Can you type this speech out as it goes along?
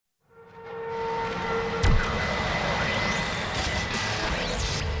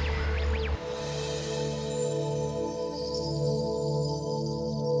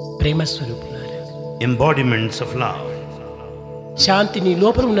ప్రేమ స్వరూపులారా, embodiments of love. శాంతి నీ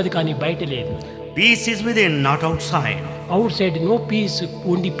లోపల ఉన్నది కానీ బయట లేదు. Peace is within, not outside. Out side no piece,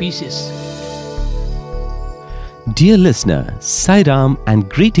 only pieces. Dear listener, Sai Ram and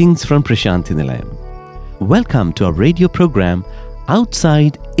greetings from Prashanthi Nilayam. Welcome to our radio program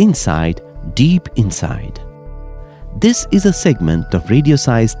Outside, Inside, Deep Inside. This is a segment of Radio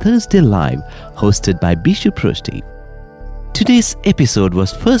Sai's Thursday Live hosted by Bishu Prosti. Today's episode was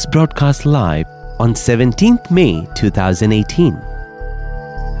first broadcast live on 17th May 2018.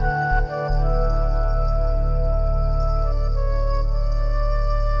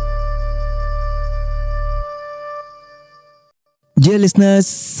 Dear listeners,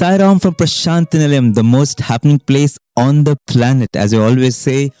 Sai Ram from Prashanthi Nilayam, the most happening place on the planet. As I always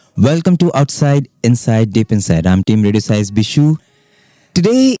say, welcome to Outside, Inside, Deep Inside. I'm Team Radio Sai's Bishu.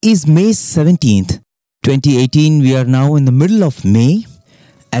 Today is May 17th, 2018. We are now in the middle of May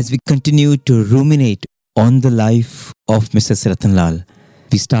as we continue to ruminate on the life of Mrs. Ratanlal.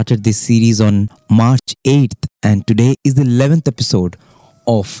 We started this series on March 8th and today is the 11th episode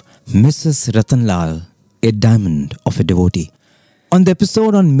of Mrs. Ratanlal, a diamond of a devotee. On the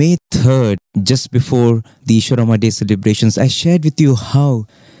episode on May 3rd, just before the Ishwarama Day celebrations, I shared with you how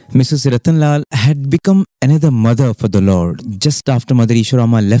Mrs. Ratanlal had become another mother for the Lord just after Mother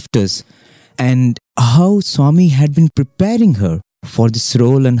Ishwarama left us, and how Swami had been preparing her for this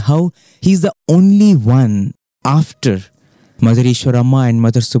role, and how he's the only one after Mother Ishwarama and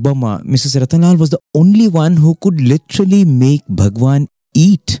Mother Subama. Mrs. Ratanlal was the only one who could literally make Bhagwan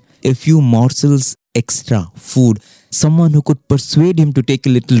eat a few morsels extra food, someone who could persuade him to take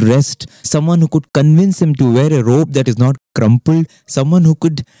a little rest, someone who could convince him to wear a robe that is not crumpled, someone who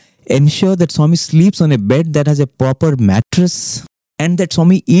could ensure that Swami sleeps on a bed that has a proper mattress, and that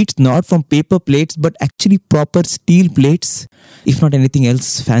Swami eats not from paper plates but actually proper steel plates, if not anything else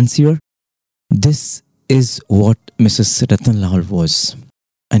fancier. This is what Mrs. Ratanlal was.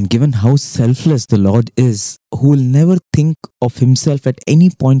 And given how selfless the Lord is, who will never think of himself at any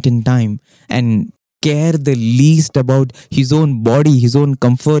point in time and care the least about his own body, his own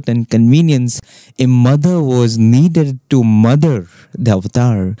comfort and convenience, a mother was needed to mother the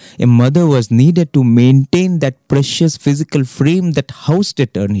avatar. A mother was needed to maintain that precious physical frame that housed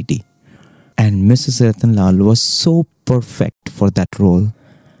eternity. And Mrs. Ratanlal was so perfect for that role.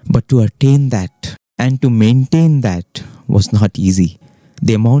 But to attain that and to maintain that was not easy.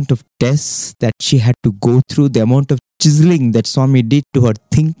 The amount of tests that she had to go through, the amount of chiseling that Swami did to her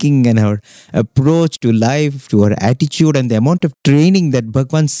thinking and her approach to life, to her attitude, and the amount of training that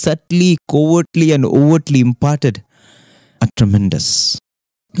Bhagwan subtly, covertly and overtly imparted are tremendous.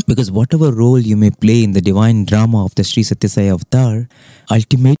 Because whatever role you may play in the divine drama of the Sri Satya Sai Avatar,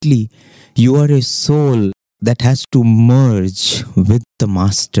 ultimately you are a soul that has to merge with the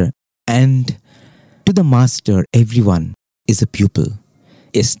Master. And to the Master, everyone is a pupil.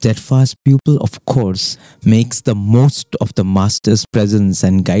 A steadfast pupil, of course, makes the most of the Master's presence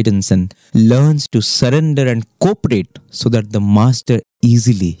and guidance and learns to surrender and cooperate so that the Master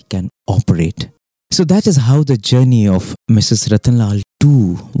easily can operate. So that is how the journey of Mrs. Ratanlal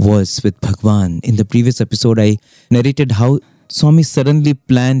too was with Bhagwan. In the previous episode, I narrated how Swami suddenly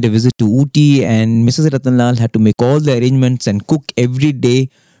planned a visit to Ooty and Mrs. Ratanlal had to make all the arrangements and cook every day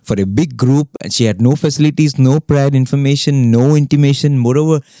for a big group. She had no facilities, no prior information, no intimation.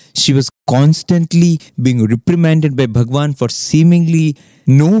 Moreover, she was constantly being reprimanded by Bhagwan for seemingly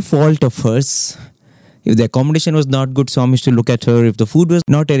no fault of hers. If the accommodation was not good, Swami used to look at her. If the food was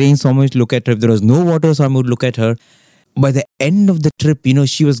not arranged, Swami used to look at her. If there was no water, Swami would look at her. By the end of the trip,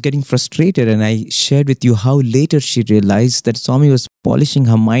 she was getting frustrated, and I shared with you how later she realized that Swami was polishing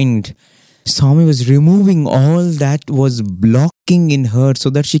her mind. Swami was removing all that was blocking in her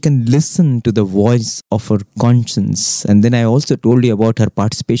so that she can listen to the voice of her conscience. And then I also told you about her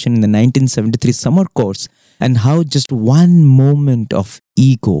participation in the 1973 summer course and how just one moment of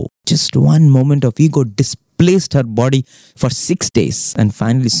ego displaced her body for 6 days. And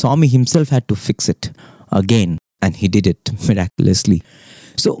finally, Swami himself had to fix it again. And he did it miraculously.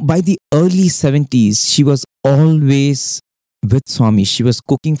 So by the early 70s, she was always with Swami. She was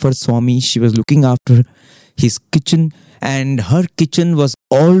cooking for Swami. She was looking after his kitchen, and her kitchen was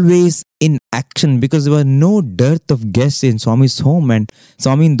always in action because there was no dearth of guests in Swami's home. And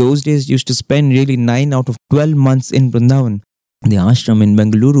Swami in those days used to spend really 9 out of 12 months in Vrindavan, the ashram in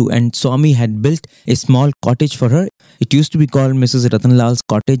Bengaluru, and Swami had built a small cottage for her. It used to be called Mrs. Ratanlal's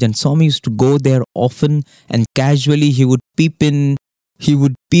cottage, and Swami used to go there often, and casually he would peep in, he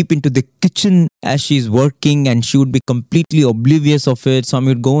would peep into the kitchen as she's working and she would be completely oblivious of it. Swami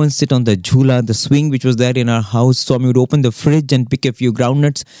would go and sit on the jhula, the swing which was there in our house. Swami would open the fridge and pick a few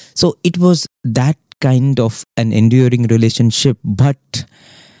groundnuts. So it was that kind of an enduring relationship. But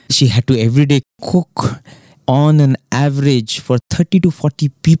she had to everyday cook on an average for 30 to 40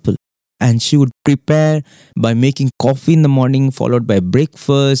 people. And she would prepare by making coffee in the morning, followed by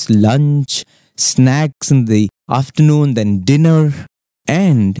breakfast, lunch, snacks in the afternoon, then dinner.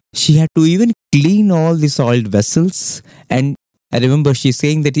 And she had to even clean all the soiled vessels. And I remember she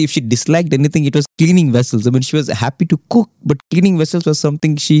saying that if she disliked anything, it was cleaning vessels. I mean, she was happy to cook, but cleaning vessels was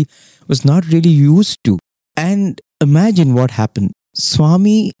something she was not really used to. And imagine what happened.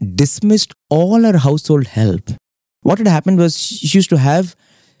 Swami dismissed all her household help. What had happened was she used to have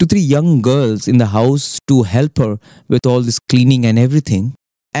 2-3 young girls in the house to help her with all this cleaning and everything.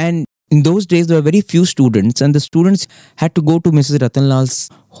 And in those days, there were very few students, and the students had to go to Mrs. Ratanlal's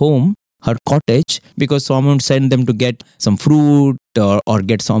home, her cottage, because Swami would send them to get some fruit or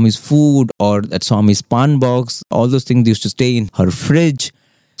get Swami's food or at Swami's pan box. All those things used to stay in her fridge.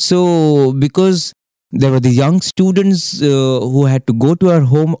 So, because there were the young students who had to go to her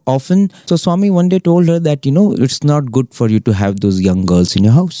home often, so Swami one day told her that, it's not good for you to have those young girls in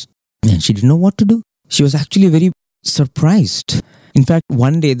your house. And she didn't know what to do. She was actually very surprised. In fact,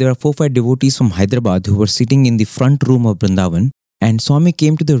 one day there were 4-5 devotees from Hyderabad who were sitting in the front room of Vrindavan, and Swami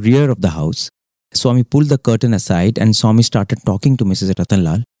came to the rear of the house. Swami pulled the curtain aside and Swami started talking to Mrs.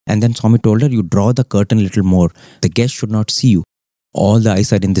 Ratanlal. And then Swami told her, you draw the curtain a little more. The guests should not see you. All the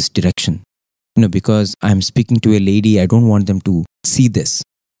eyes are in this direction. Because I'm speaking to a lady, I don't want them to see this.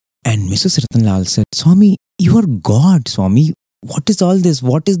 And Mrs. Ratanlal said, Swami, you are God, Swami. What is all this?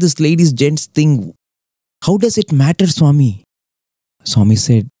 What is this ladies' gents thing? How does it matter, Swami? Swami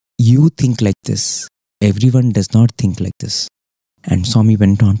said, you think like this. Everyone does not think like this. And Swami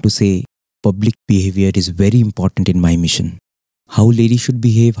went on to say, public behavior is very important in my mission. How ladies should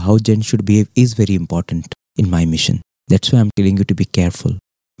behave, how gents should behave is very important in my mission. That's why I'm telling you to be careful.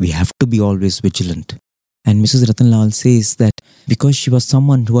 We have to be always vigilant. And Mrs. Ratanlal says that because she was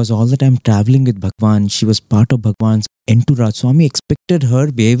someone who was all the time traveling with Bhagwan, she was part of Bhagwan's entourage. Swami expected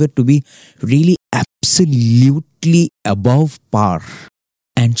her behavior to be really absolutely above par.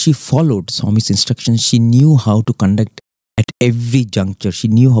 And she followed Swami's instructions. She knew how to conduct at every juncture. She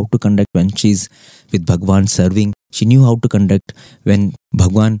knew how to conduct when she's with Bhagwan serving. She knew how to conduct when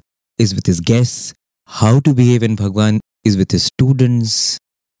Bhagwan is with his guests, how to behave when Bhagwan is with his students.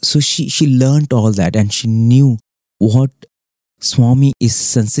 So she learned all that, and she knew what Swami is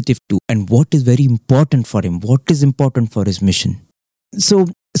sensitive to and what is very important for him, what is important for his mission. So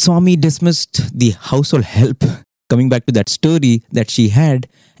Swami dismissed the household help, coming back to that story that she had,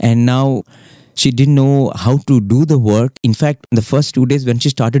 and now she didn't know how to do the work. In fact, in the first 2 days when she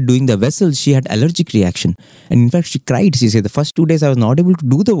started doing the vessels, she had allergic reaction. And in fact, she cried. She said, the first 2 days I was not able to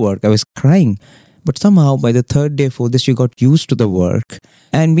do the work. I was crying. But somehow by the third day, fourth day, she got used to the work.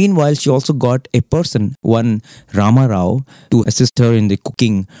 And meanwhile, she also got a person, one Rama Rao, to assist her in the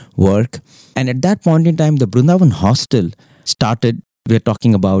cooking work. And at that point in time, the Vrindavan hostel started. We're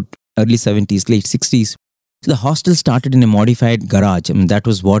talking about early 70s, late 60s. So the hostel started in a modified garage. That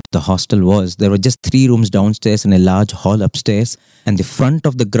was what the hostel was. There were just 3 rooms downstairs and a large hall upstairs. And the front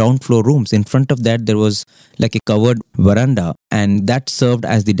of the ground floor rooms, in front of that, there was like a covered veranda. And that served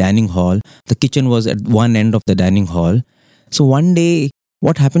as the dining hall. The kitchen was at one end of the dining hall. So one day,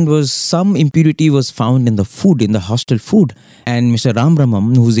 what happened was some impurity was found in the food, in the hostel food. And Mr. Ram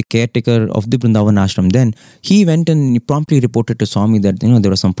Brahmam, who was the caretaker of the Vrindavan ashram then, he went and he promptly reported to Swami that,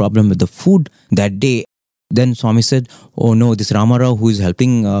 there was some problem with the food that day. Then Swami said, oh no, this Ramarao who is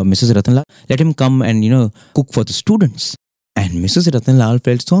helping Mrs. Ratanlal, let him come and, cook for the students. And Mrs. Ratanlal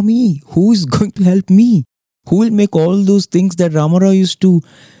felt, Swami, who is going to help me? Who will make all those things that Ramarao used to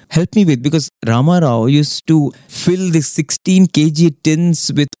help me with? Because Ramarao used to fill the 16 kg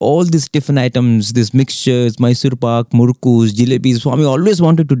tins with all these different items, these mixtures, Mysore pak, murkus, jalebis. Swami always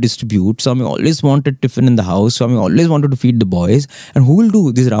wanted to distribute. Swami always wanted tiffin in the house. Swami always wanted to feed the boys. And who will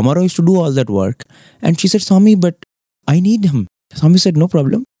do? This Ramarao used to do all that work. And she said, Swami, but I need him. Swami said, no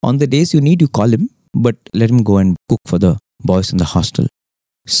problem. On the days you need, you call him. But let him go and cook for the boys in the hostel.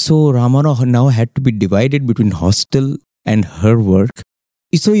 So Ramarao now had to be divided between hostel and her work.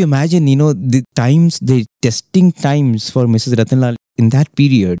 So you imagine, the testing times for Mrs. Ratanlal in that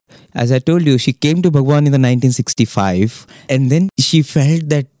period. As I told you, she came to Bhagwan in the 1965 and then she felt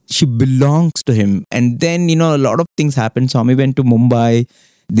that she belongs to him. And then, a lot of things happened. Swami went to Mumbai.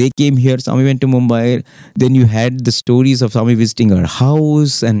 They came here, Swami went to Mumbai. Then you had the stories of Swami visiting her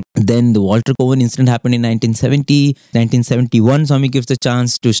house. And then the Walter Cohen incident happened in 1970. 1971, Swami gives the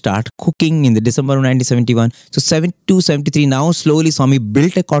chance to start cooking in the December of 1971. So 72, 73, now slowly Swami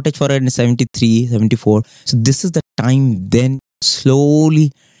built a cottage for her in 73, 74. So this is the time then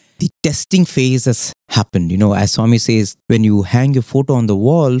slowly the testing phase has happened. As Swami says, when you hang your photo on the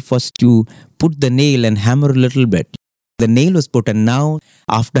wall, first you put the nail and hammer a little bit. The nail was put, and now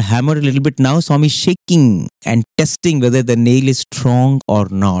after hammer a little bit, now Swami is shaking and testing whether the nail is strong or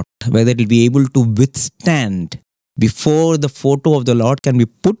not, whether it will be able to withstand. Before the photo of the Lord can be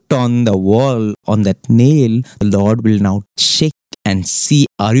put on the wall, on that nail, the Lord will now shake and see,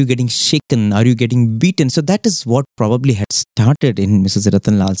 are you getting shaken? Are you getting beaten? So that is what probably had started in Mrs.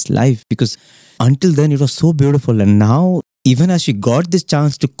 Ratanlal's life, because until then it was so beautiful. And now, even as she got this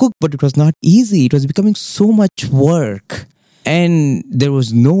chance to cook, but it was not easy. It was becoming so much work. And there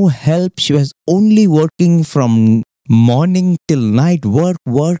was no help. She was only working from morning till night, work,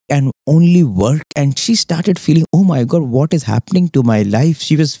 and only work. And she started feeling, oh my God, what is happening to my life?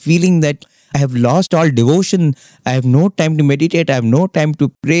 She was feeling that I have lost all devotion. I have no time to meditate. I have no time to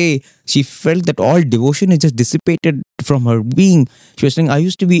pray. She felt that all devotion is just dissipated from her being. She was saying, I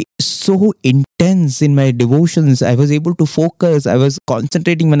used to be so intense in my devotions. I was able to focus. I was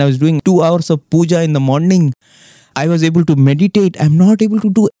concentrating when I was doing 2 hours of puja in the morning. I was able to meditate. I'm not able to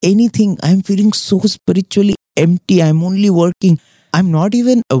do anything. I'm feeling so spiritually empty. I'm only working. I'm not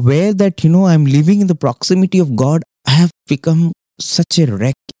even aware that, I'm living in the proximity of God. I have become such a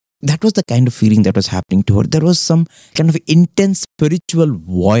wreck. That was the kind of feeling that was happening to her. There was some kind of intense spiritual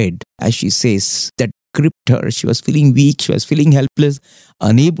void, as she says, that gripped her. She was feeling weak. She was feeling helpless,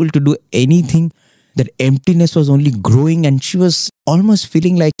 unable to do anything. That emptiness was only growing, and she was almost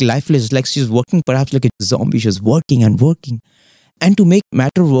feeling like lifeless, like she was working perhaps like a zombie. She was working and working. And to make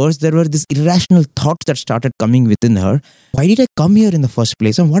matter worse, there were these irrational thoughts that started coming within her. Why did I come here in the first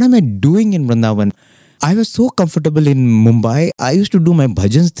place? And what am I doing in Vrindavan? I was so comfortable in Mumbai. I used to do my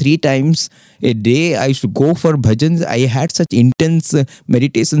bhajans 3 times a day. I used to go for bhajans. I had such intense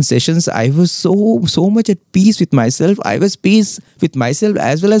meditation sessions. I was so much at peace with myself. I was peace with myself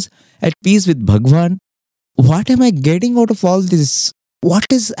as well as at peace with Bhagwan. What am I getting out of all this? What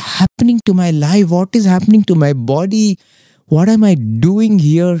is happening to my life? What is happening to my body? What am I doing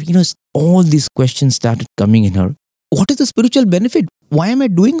here? All these questions started coming in her. What is the spiritual benefit? Why am I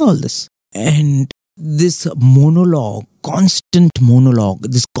doing all this? And this monologue,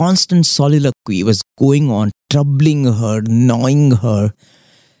 this constant soliloquy was going on, troubling her, gnawing her.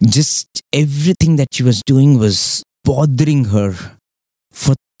 Just everything that she was doing was bothering her.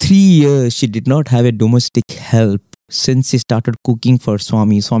 For 3 years, she did not have a domestic help. Since she started cooking for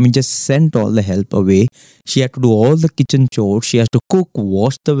Swami just sent all the help away. She had to do all the kitchen chores. She has to cook,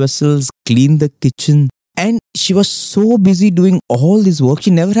 wash the vessels, clean the kitchen. And she was so busy doing all this work,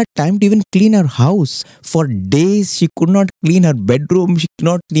 she never had time to even clean her house. For days, she could not clean her bedroom, she could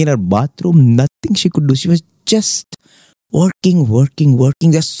not clean her bathroom, nothing she could do. She was just working.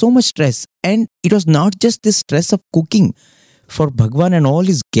 There's so much stress. And it was not just the stress of cooking. For Bhagwan and all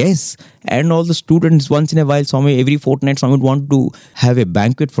his guests and all the students, once in a while, every fortnight, Swami would want to have a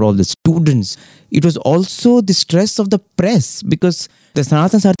banquet for all the students. It was also the stress of the press, because the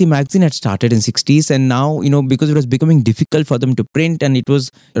Sanatana Sarthi magazine had started in 60s, and now, because it was becoming difficult for them to print, and it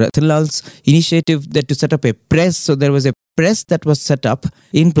was Ratanlal's initiative that to set up a press. So there was a press that was set up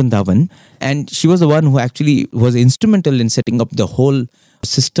in Vrindavan, and she was the one who actually was instrumental in setting up the whole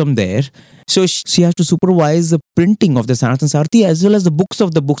system there. So she has to supervise the printing of the Sanatana Sarthi as well as the books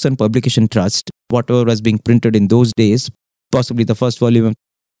of the Books and Publication Trust, whatever was being printed in those days, possibly the first volume of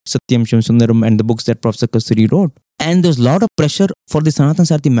Satyam Shivam Sundaram and the books that Professor Kasturi wrote. And there's a lot of pressure for the Sanatana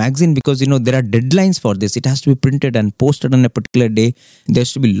Sarthi magazine because, there are deadlines for this. It has to be printed and posted on a particular day. There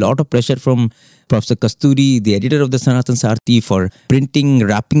has to be a lot of pressure from Professor Kasturi, the editor of the Sanatana Sarthi, for printing,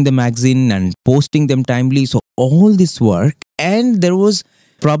 wrapping the magazine and posting them timely. So all this work, and there was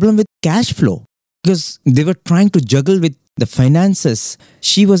problem with cash flow because they were trying to juggle with the finances.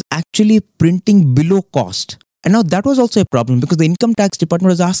 She was actually printing below cost. And now that was also a problem because the income tax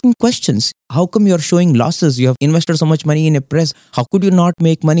department was asking questions. How come you're showing losses? You have invested so much money in a press. How could you not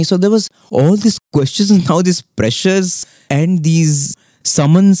make money? So there was all these questions and now these pressures and these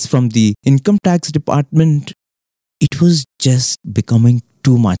summons from the income tax department. It was just becoming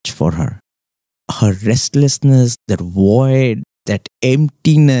too much for her. Her restlessness, that void, that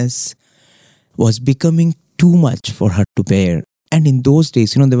emptiness was becoming too much for her to bear. And in those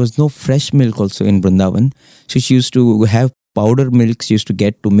days, there was no fresh milk also in Vrindavan. So she used to have powder milk she used to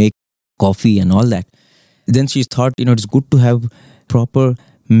get to make coffee and all that. Then she thought, it's good to have proper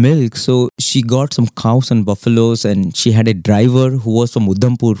milk. So she got some cows and buffaloes, and she had a driver who was from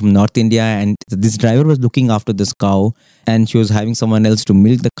Udhampur, from North India. And this driver was looking after this cow, and she was having someone else to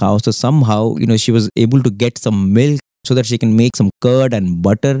milk the cow. So somehow, she was able to get some milk so that she can make some curd and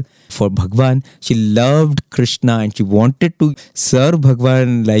butter for Bhagwan. She loved Krishna and she wanted to serve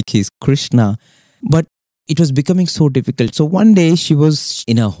Bhagwan like he's Krishna. But it was becoming so difficult. So one day she was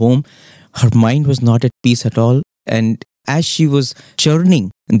in her home. Her mind was not at peace at all. And as she was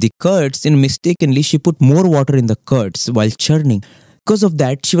churning the curds, mistakenly she put more water in the curds while churning. Because of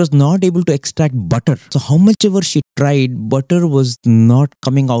that, she was not able to extract butter. So how much ever she tried, butter was not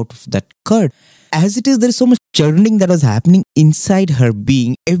coming out of that curd. As it is, there is so much churning that was happening inside her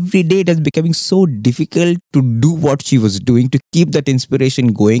being. Every day it was becoming so difficult to do what she was doing, to keep that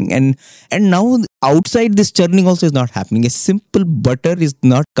inspiration going. And now outside, this churning also is not happening. A simple butter is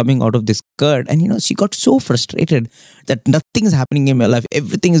not coming out of this curd. And she got so frustrated that nothing is happening in my life.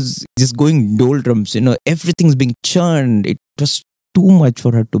 Everything is just going doldrums. Everything's being churned. It was too much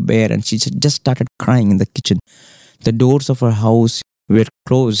for her to bear. And she just started crying in the kitchen. The doors of her house were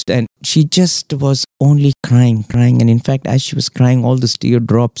closed and she just was only crying. And in fact, as she was crying, all the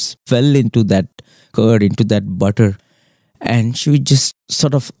teardrops fell into that curd, into that butter. And she was just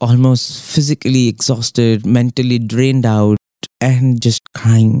sort of almost physically exhausted, mentally drained out, and just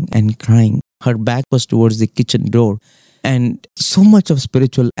crying and crying. Her back was towards the kitchen door, and so much of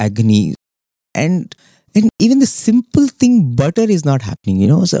spiritual agony. And even the simple thing, butter, is not happening.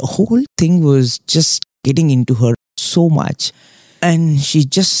 So the whole thing was just getting into her so much. And she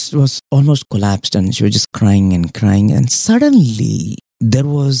just was almost collapsed and she was just crying and crying. And suddenly there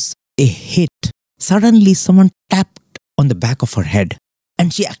was a hit. Suddenly someone tapped on the back of her head.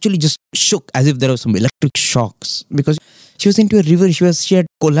 And she actually just shook as if there was some electric shocks, because she was into a river. She had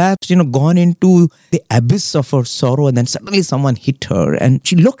collapsed, gone into the abyss of her sorrow. And then suddenly someone hit her and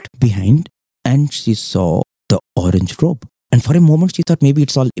she looked behind and she saw the orange robe. And for a moment she thought maybe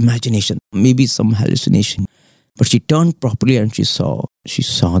it's all imagination, maybe some hallucination. But she turned properly and she saw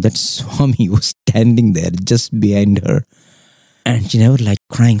that Swami was standing there just behind her. And she never liked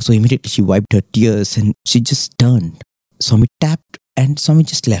crying. So immediately she wiped her tears and she just turned. Swami tapped and Swami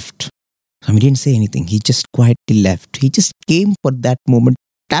just left. Swami didn't say anything. He just quietly left. He just came for that moment,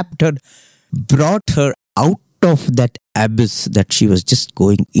 tapped her, brought her out of that abyss that she was just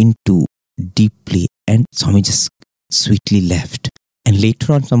going into deeply. And Swami just sweetly left. And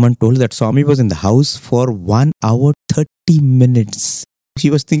later on, someone told that Swami was in the house for 1 hour, 30 minutes.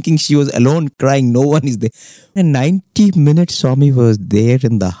 She was thinking she was alone crying. No one is there. And 90 minutes, Swami was there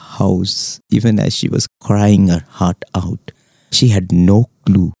in the house, even as she was crying her heart out. She had no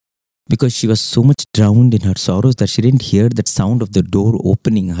clue, because she was so much drowned in her sorrows that she didn't hear that sound of the door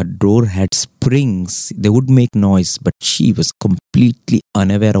opening. Her door had springs. They would make noise, but she was completely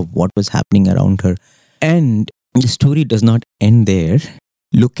unaware of what was happening around her. And the story does not end there.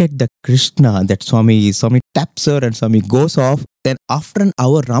 Look at the Krishna that Swami taps her and Swami goes off. Then after an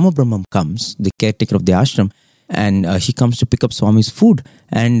hour, Rama Brahmam comes, the caretaker of the ashram, and he comes to pick up Swami's food.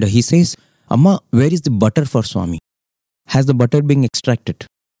 And he says, Amma, where is the butter for Swami? Has the butter been extracted?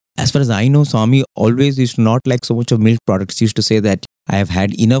 As far as I know, Swami always used to not like so much of milk products. He used to say that I have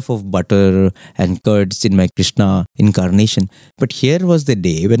had enough of butter and curds in my Krishna incarnation. But here was the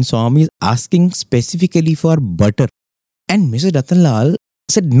day when Swami is asking specifically for butter. And Mrs. Ratanlal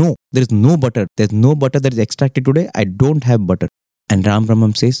said, no, there is no butter. There's no butter that is extracted today. I don't have butter. And Ram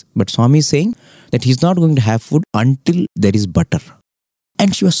Brahmam says, but Swami is saying that he's not going to have food until there is butter.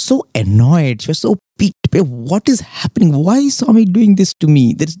 And she was so annoyed. She was so piqued. What is happening? Why is Swami doing this to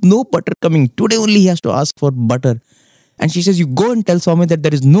me? There is no butter coming. Today only he has to ask for butter. And she says, you go and tell Swami that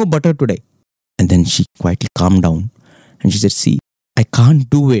there is no butter today. And then she quietly calmed down. And she said, see, I can't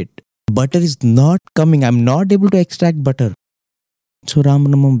do it. Butter is not coming. I'm not able to extract butter. So Ram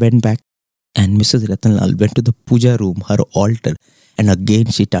Brahmam went back. And Mrs. Ratanlal went to the puja room, her altar. And again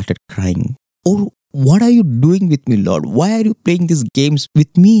she started crying. Oh, what are you doing with me, Lord? Why are you playing these games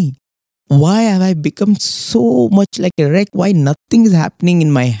with me? Why have I become so much like a wreck? Why nothing is happening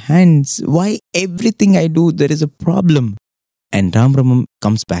in my hands? Why everything I do, there is a problem? And Ram Brahmam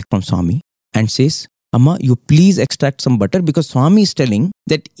comes back from Swami and says, Amma, you please extract some butter, because Swami is telling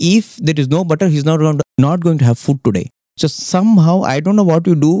that if there is no butter, he's not going to have food today. So somehow, I don't know what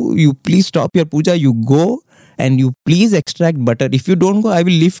you do. You please stop your puja, you go and you please extract butter. If you don't go, I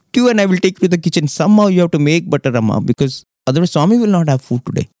will lift you and I will take you to the kitchen. Somehow you have to make butter, Amma, because otherwise Swami will not have food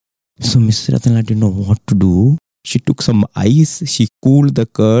today. So Mrs. Ratanlal didn't know what to do. She took some ice, she cooled the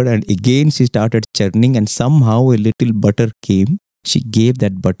curd, and again she started churning, and somehow a little butter came. She gave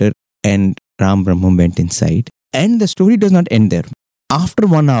that butter and Ram Brahmam went inside. And the story does not end there. After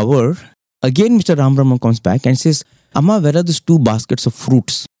 1 hour, again Mr. Ram Brahma comes back and says, Amma, where are these 2 baskets of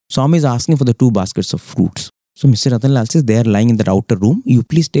fruits? Swami is asking for the 2 baskets of fruits. So Mr. Ratanlal says, they are lying in that outer room. You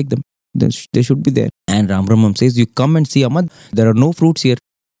please take them. They should be there. And Ram Brahma says, you come and see, Amma, there are no fruits here.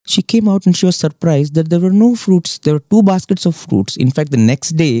 She came out and she was surprised that there were no fruits. There were 2 baskets of fruits. In fact, the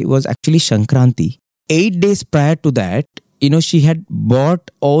next day was actually Shankranti. 8 days prior to that, she had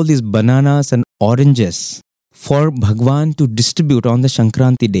bought all these bananas and oranges for Bhagwan to distribute on the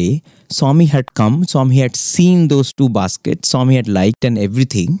Shankranti day. Swami had come, Swami had seen those 2 baskets, Swami had liked and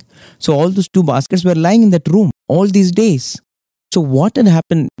everything. So all those 2 baskets were lying in that room all these days. So what had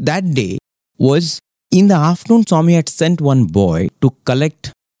happened that day was, in the afternoon, Swami had sent one boy to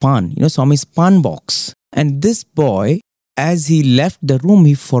collect pan, Swami's pan box. And this boy, as he left the room,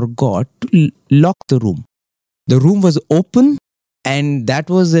 he forgot to lock the room. The room was open, and that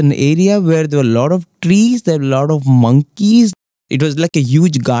was an area where there were a lot of trees, there were a lot of monkeys. It was like a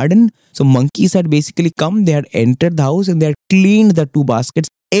huge garden. So monkeys had basically come, they had entered the house and they had cleaned the 2 baskets,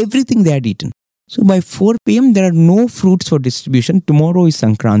 everything they had eaten. So by 4 p.m., there are no fruits for distribution. Tomorrow is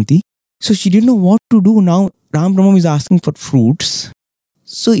Sankranti. So she didn't know what to do. Now Ram Brahma is asking for fruits.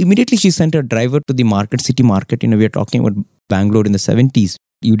 So immediately she sent her driver to the market, city market. We are talking about Bangalore in the 70s.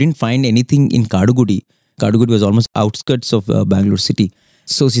 You didn't find anything in Kadugudi. Kadugudi was almost outskirts of Bangalore city.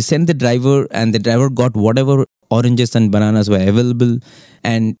 So she sent the driver, and the driver got whatever oranges and bananas were available.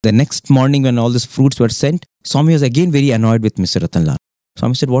 And the next morning when all these fruits were sent, Swami was again very annoyed with Mr. Ratanlal.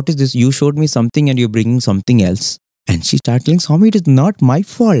 Swami said, what is this? You showed me something and you're bringing something else. And she started telling, Swami, it is not my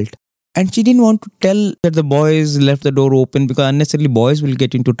fault. And she didn't want to tell that the boys left the door open because unnecessarily boys will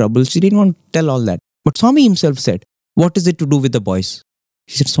get into trouble. She didn't want to tell all that. But Swami himself said, what is it to do with the boys?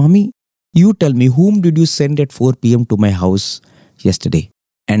 He said, Swami, you tell me, whom did you send at 4 p.m. to my house yesterday?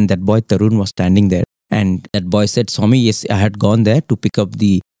 And that boy Tarun was standing there. And that boy said, Swami, yes, I had gone there to pick up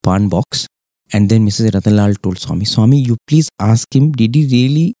the pan box. And then Mrs. Ratanlal told Swami, Swami, you please ask him, did he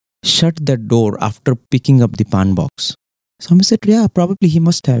really shut that door after picking up the pan box? Swami said, yeah, probably he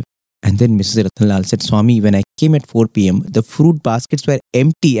must have. And then Mrs. Ratanlal said, Swami, when I came at 4 p.m., the fruit baskets were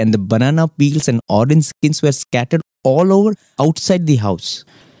empty and the banana peels and orange skins were scattered all over outside the house.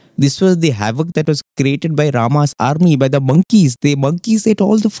 This was the havoc that was created by Rama's army, by the monkeys. The monkeys ate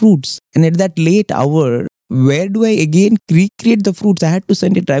all the fruits. And at that late hour, where do I again recreate the fruits? I had to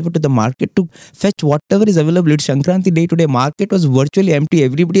send a driver to the market to fetch whatever is available. It's Shankranti day today. Market was virtually empty.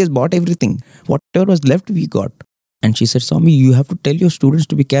 Everybody has bought everything. Whatever was left, we got. And she said, Swami, you have to tell your students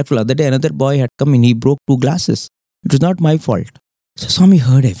to be careful. Other day, another boy had come in. He broke 2 glasses. It was not my fault. So Swami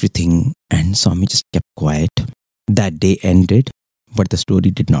heard everything and Swami just kept quiet. That day ended, but the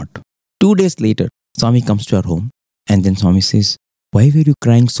story did not. 2 days later, Swami comes to our home and then Swami says, why were you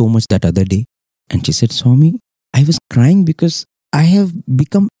crying so much that other day? And she said, Swami, I was crying because I have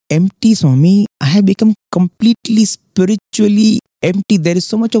become empty, Swami. I have become completely spiritually empty. There is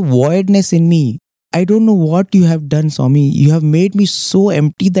so much of voidness in me. I don't know what you have done, Swami. You have made me so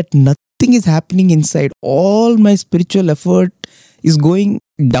empty that nothing is happening inside. All my spiritual effort is going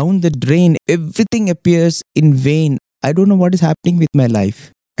down the drain. Everything appears in vain. I don't know what is happening with my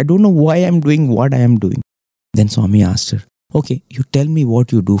life. I don't know why I'm doing what I am doing. Then Swami asked her, okay, you tell me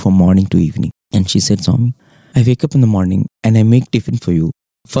what you do from morning to evening. And she said, Swami, I wake up in the morning and I make tiffin for you.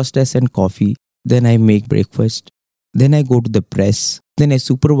 First I send coffee, then I make breakfast, then I go to the press, then I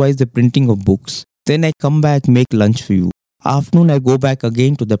supervise the printing of books, then I come back, make lunch for you. Afternoon I go back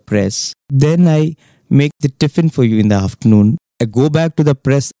again to the press, then I make the tiffin for you in the afternoon. I go back to the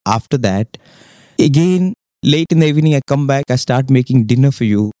press after that. Again, late in the evening I come back, I start making dinner for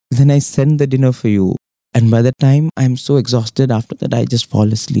you, then I send the dinner for you. And by the time I'm so exhausted, after that I just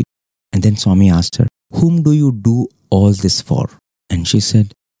fall asleep. And then Swami asked her, whom do you do all this for? And she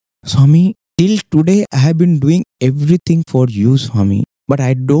said, Swami, till today I have been doing everything for you, Swami. But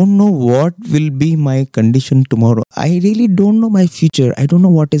I don't know what will be my condition tomorrow. I really don't know my future. I don't know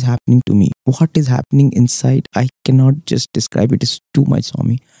what is happening to me. What is happening inside, I cannot just describe it. It's too much,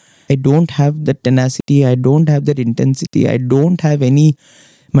 Swami. I don't have the tenacity. I don't have that intensity. I don't have any...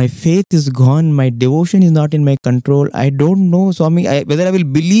 My faith is gone. My devotion is not in my control. I don't know, Swami, whether I will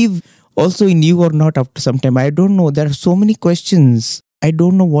believe also in you or not after some time. I don't know. There are so many questions. I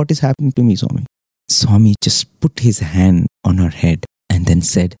don't know what is happening to me, Swami. Swami just put his hand on her head and then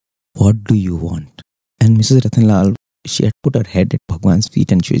said, what do you want? And Mrs. Ratanlal, she had put her head at Bhagwan's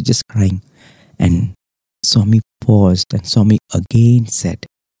feet and she was just crying. And Swami paused and Swami again said,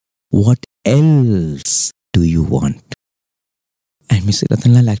 what else do you want? And Mrs.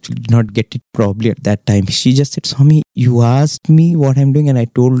 Ratanlal actually did not get it probably at that time. She just said, Swami, you asked me what I'm doing and I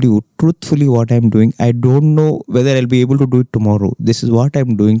told you truthfully what I'm doing. I don't know whether I'll be able to do it tomorrow. This is what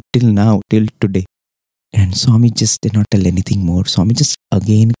I'm doing till now, till today. And Swami just did not tell anything more. Swami just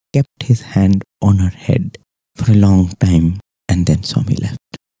again kept his hand on her head for a long time. And then Swami left.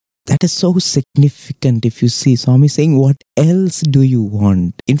 That is so significant if you see Swami saying, what else do you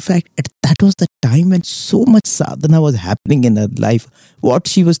want? In fact, that was the time when so much sadhana was happening in her life. What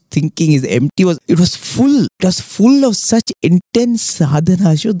she was thinking is empty. It was full. It was full of such intense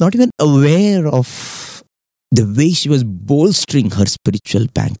sadhana. She was not even aware of the way she was bolstering her spiritual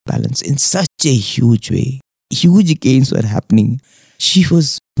bank balance in such a huge way. Huge gains were happening. She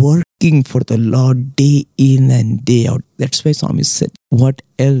was working for the Lord day in and day out. That's why Swami said, what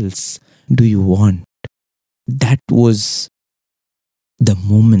else do you want? That was the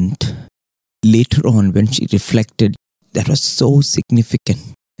moment later on when she reflected, that was so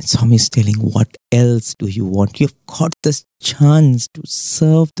significant. And Swami is telling, what else do you want? You've got this chance to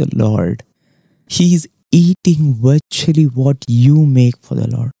serve the Lord. He is eating virtually what you make for the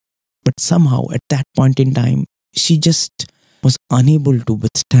Lord. But somehow at that point in time, she just was unable to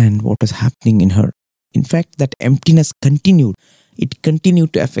withstand what was happening in her. In fact, that emptiness continued. It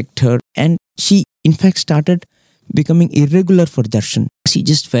continued to affect her. And she, in fact, started becoming irregular for darshan. She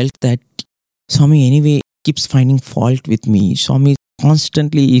just felt that Swami anyway keeps finding fault with me. Swami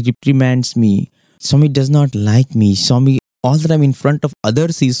constantly reprimands me. Swami does not like me. Swami, all the time in front of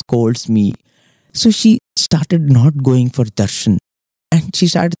others, he scolds me. So she started not going for darshan. And she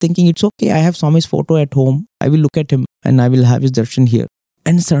started thinking, it's okay, I have Swami's photo at home. I will look at him and I will have his darshan here.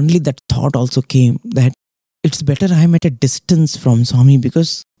 And suddenly that thought also came that it's better I am at a distance from Swami,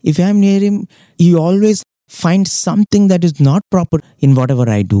 because if I am near him, he always finds something that is not proper in whatever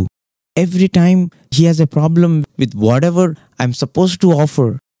I do. Every time he has a problem with whatever I'm supposed to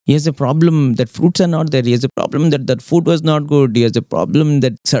offer. He has a problem that fruits are not there. He has a problem that food was not good. He has a problem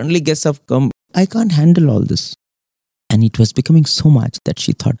that suddenly guests have come. I can't handle all this. And it was becoming so much that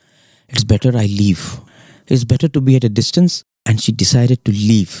she thought, it's better I leave. It's better to be at a distance. And she decided to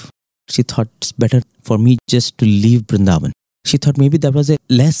leave. She thought it's better for me just to leave Vrindavan. She thought maybe that was a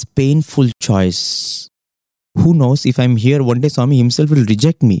less painful choice. Who knows, if I'm here, one day Swami himself will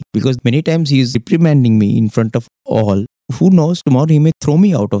reject me, because many times he is reprimanding me in front of all. Who knows, tomorrow he may throw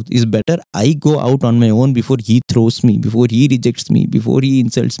me out of this. It's better I go out on my own before he throws me, before he rejects me, before he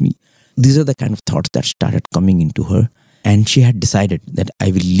insults me. These are the kind of thoughts that started coming into her. And she had decided that I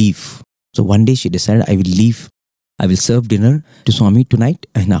will leave. So one day she decided, I will leave. I will serve dinner to Swami tonight,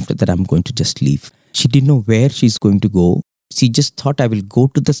 and after that I'm going to just leave. She didn't know where she's going to go. She just thought, I will go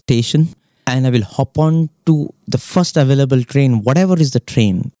to the station and I will hop on to the first available train, whatever is the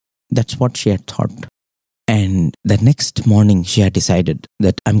train. That's what she had thought. And the next morning she had decided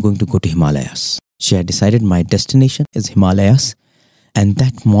that I'm going to go to Himalayas. She had decided my destination is Himalayas. And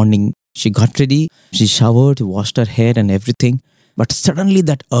that morning she got ready, she showered, washed her hair and everything. But suddenly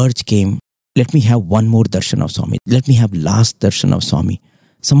that urge came, let me have one more darshan of Swami. Let me have last darshan of Swami.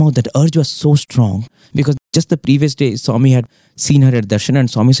 Somehow that urge was so strong, because just the previous day Swami had seen her at darshan and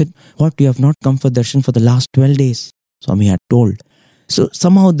Swami said, what, you have not come for darshan for the last 12 days? Swami had told. So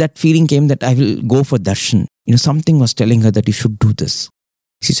somehow that feeling came that I will go for darshan. Something was telling her that you should do this.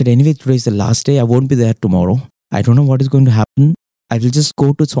 She said, anyway, today is the last day. I won't be there tomorrow. I don't know what is going to happen. I will just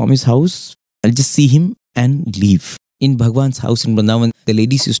go to Swami's house. I'll just see him and leave. In Bhagwan's house in Vrindavan, the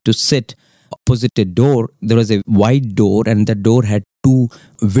ladies used to sit opposite a door. There was a wide door, and the door had two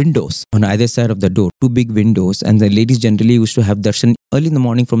windows on either side of the door, two big windows. And the ladies generally used to have darshan early in the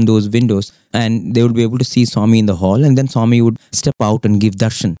morning from those windows, and they would be able to see Swami in the hall, and then Swami would step out and give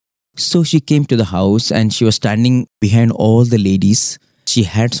darshan. So she came to the house and she was standing behind all the ladies. She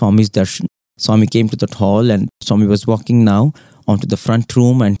had Swami's darshan. Swami came to that hall and Swami was walking now onto the front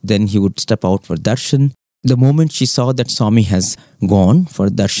room, and then he would step out for darshan. The moment she saw that Swami has gone for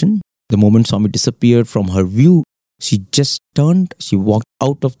darshan, the moment Swami disappeared from her view, she just turned, she walked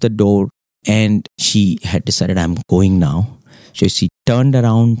out of the door, and she had decided, I'm going now. So she turned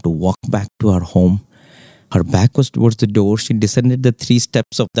around to walk back to her home. Her back was towards the door. She descended the 3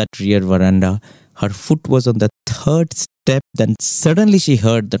 steps of that rear veranda. Her foot was on the 3rd step. Then suddenly she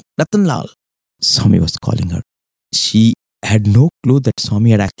heard that Ratanlal, Swami was calling her. She had no clue that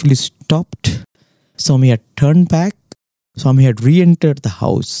Swami had actually stopped. Swami had turned back. Swami had re-entered the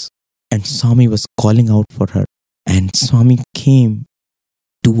house. And Swami was calling out for her. And Swami came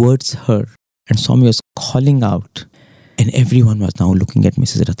towards her. And Swami was calling out. And everyone was now looking at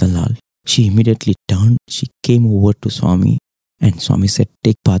Mrs. Ratanlal. She immediately turned. She came over to Swami. And Swami said,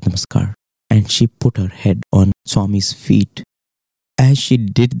 take Pad Namaskar. And she put her head on Swami's feet. as she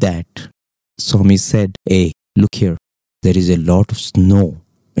did that, Swami said, "Hey, look here. There is a lot of snow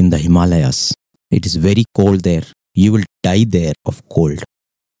in the Himalayas. It is very cold there. You will die there of cold."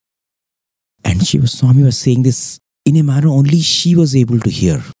 And Swami was saying this in a manner only she was able to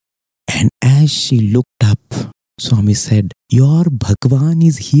hear. And as she looked up, Swami said, "Your Bhagwan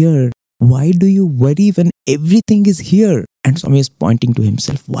is here. Why do you worry when everything is here?" And Swami is pointing to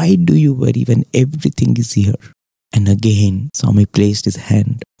himself. Why do you worry when everything is here? And again, Swami placed his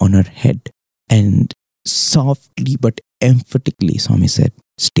hand on her head and softly but emphatically, Swami said,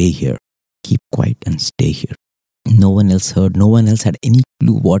 "Stay here. Keep quiet and stay here." No one else heard. No one else had any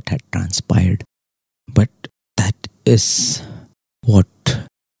clue what had transpired. But that is what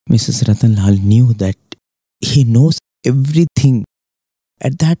Mrs. Ratanlal knew, that he knows everything.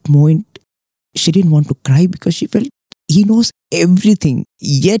 At that moment, she didn't want to cry because she felt he knows everything.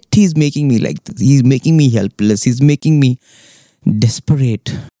 Yet he's making me like this. He's making me helpless. He's making me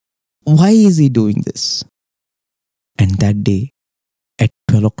desperate. Why is he doing this? And that day, at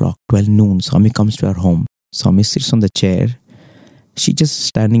 12 o'clock, 12 noon, Swami comes to her home. Swami sits on the chair. She just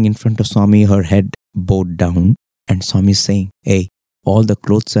standing in front of Swami, her head bowed down. And Swami is saying, "Hey, all the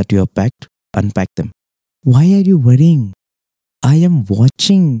clothes that you have packed, unpack them." "Why are you worrying? I am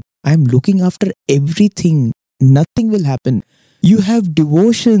watching. I am looking after everything. Nothing will happen. You have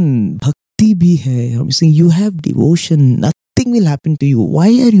devotion. Bhakti bhi hai." I'm saying, you have devotion. Nothing will happen to you. Why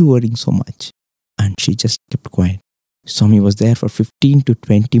are you worrying so much? And she just kept quiet. Swami was there for 15 to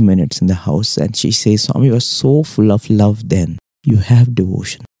 20 minutes in the house, and she says, "Swami was so full of love then. You have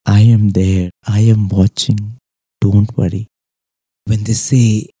devotion. I am there. I am watching. Don't worry." When they say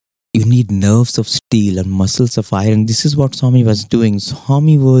you need nerves of steel and muscles of iron, this is what Swami was doing.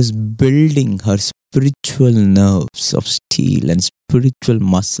 Swami was building her spiritual nerves of steel and spiritual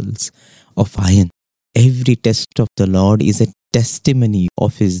muscles of iron. Every test of the Lord is a testimony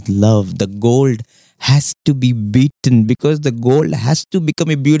of His love. The gold has to be beaten because the gold has to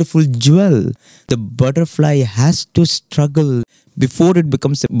become a beautiful jewel. The butterfly has to struggle before it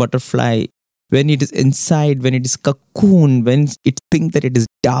becomes a butterfly. When it is inside, when it is cocoon, when it thinks that it is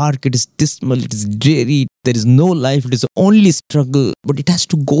dark, it is dismal, it is dreary, there is no life, it is only struggle, but it has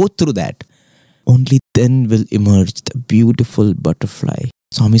to go through that. Only then will emerge the beautiful butterfly.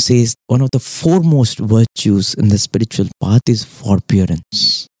 Swami says one of the foremost virtues in the spiritual path is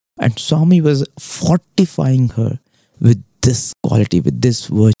forbearance. And Swami was fortifying her with this quality, with this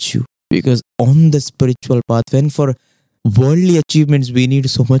virtue. Because on the spiritual path, when for worldly achievements we need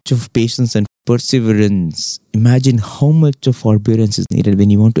so much of patience and perseverance, imagine how much of forbearance is needed when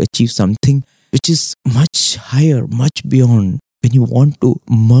you want to achieve something which is much higher, much beyond. When you want to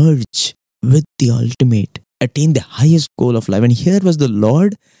merge with the ultimate, attain the highest goal of life. And here was the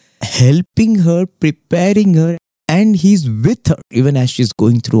Lord helping her, preparing her, and He's with her even as she's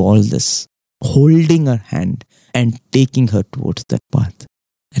going through all this, holding her hand and taking her towards that path.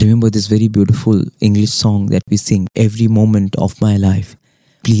 I remember this very beautiful English song that we sing, "Every moment of my life,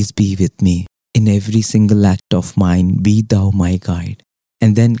 please be with me. In every single act of mine, be thou my guide."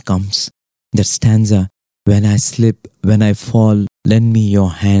 And then comes that stanza, "When I slip, when I fall, lend me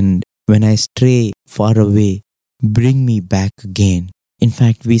your hand. When I stray far away, bring me back again." In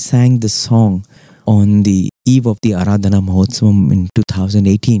fact, we sang this song on the eve of the Aradhana Mahotsavam in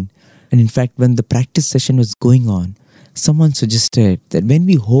 2018. And in fact, when the practice session was going on, someone suggested that when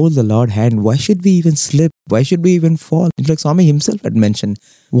we hold the Lord's hand, why should we even slip? Why should we even fall? In fact, Swami himself had mentioned,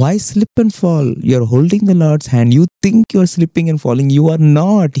 why slip and fall? You're holding the Lord's hand. You think you're slipping and falling. You are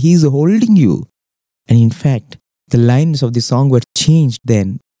not. He's holding you. And in fact, the lines of the song were changed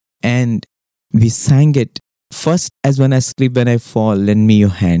then. And we sang it first as "When I slip, when I fall, lend me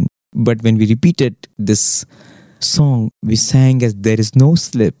your hand." But when we repeated this song, we sang as "There is no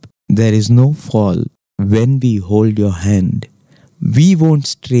slip, there is no fall. When we hold your hand, we won't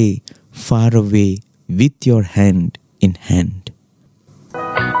stray far away with your hand in hand." When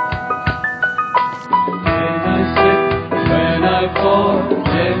I slip, when I fall,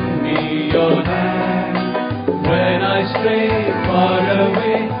 lend me your hand. When I stray far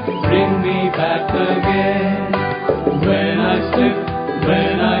away, bring me back again. When I slip,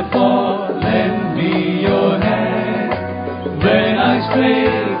 when I fall, lend me your hand. When I stray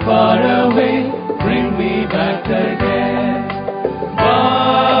far away, bring me back again.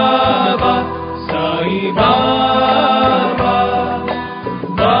 Baba, Sai Baba,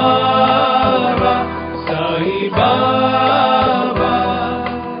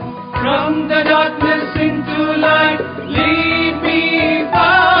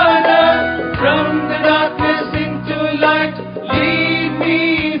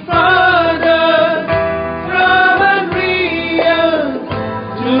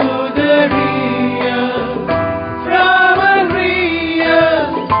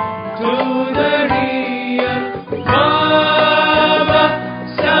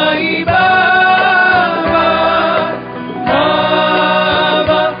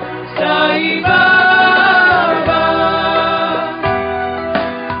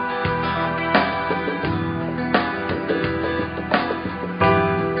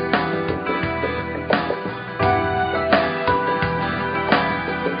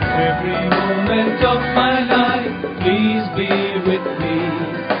 me.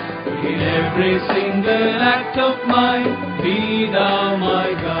 In every single act of mine, be thou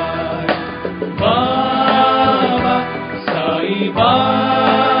my guide. Baba, Sai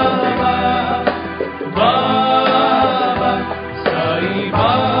Baba, Baba, Sai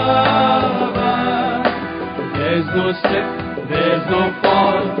Baba. There's no slip, there's no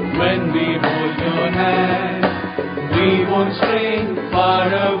fall when we hold your hand. We won't stray far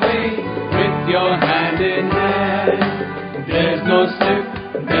away with your hand in hand. There's no slip,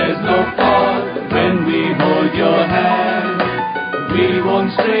 there's no fall when we hold your hand. We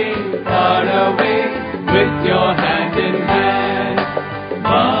won't stray far away with your hand in hand.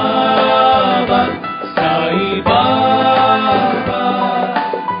 Baba, Sai Baba,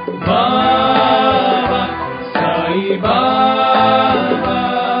 Baba, Sai Baba.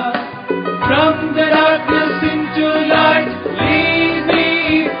 From the darkness into light, lead me,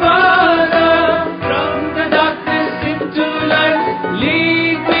 Father. From the darkness into light,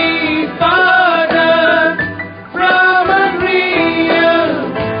 lead me, Father. From unreal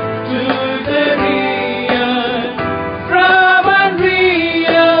to the real. From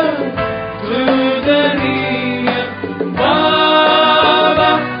unreal to the real.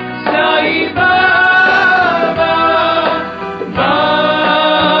 Baba, Sai Baba,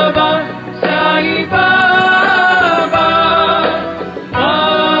 Baba, Sai Baba,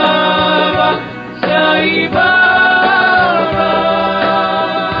 Baba, Sai Baba.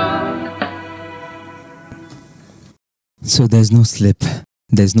 So there's no slip,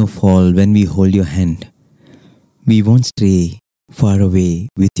 there's no fall when we hold your hand. We won't stray far away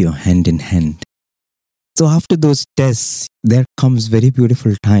with your hand in hand. So after those tests, there comes very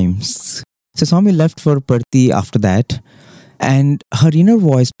beautiful times. So Swami left for Parthi after that, and her inner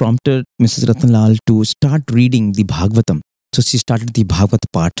voice prompted Mrs. Ratnalal to start reading the Bhagavatam. So she started the Bhagavad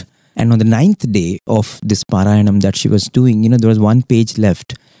part. And on the 9th day of this Parayanam that she was doing, there was one page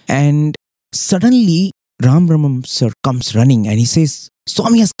left. And suddenly, Ram Brahmam sir comes running and he says,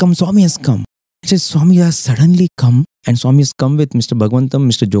 Swami has come, Swami has come. He says, Swami has suddenly come, and Swami has come with Mr. Bhagwantam,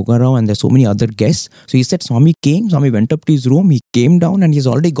 Mr. Jogarao, and there's so many other guests. So he said, Swami came, Swami went up to his room, he came down, and he's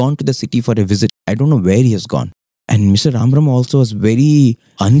already gone to the city for a visit. I don't know where he has gone. And Mr. Ram Brahma also was very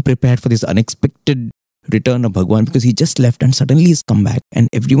unprepared for this unexpected return of Bhagwan, because he just left and suddenly he's come back, and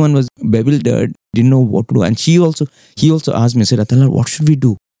everyone was bewildered, didn't know what to do. And he also asked Mr. Ratnalal, what should we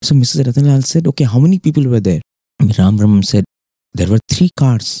do? So Mrs. Ratnalal said, okay, how many people were there? And Ram Brahman said, there were 3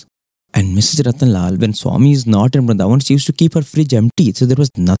 cars. And Mrs. Ratnalal, when Swami is not in Vrindavan, she used to keep her fridge empty. So there was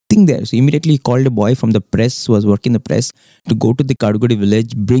nothing there. So immediately he called a boy from the press who was working in the press to go to the Kadugadi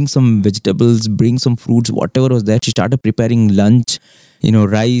village, bring some vegetables, bring some fruits, whatever was there. She started preparing lunch,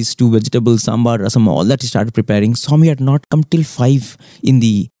 rice, 2 vegetables, sambar, rasam, all that she started preparing. Swami had not come till 5 in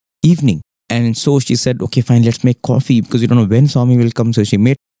the evening. And so she said, okay, fine, let's make coffee, because we don't know when Swami will come. So she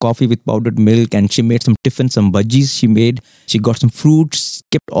made coffee with powdered milk, and she made some tiffin, some bhajis she got some fruits,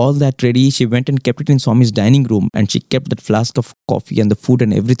 kept all that ready. She went and kept it in Swami's dining room, and she kept that flask of coffee and the food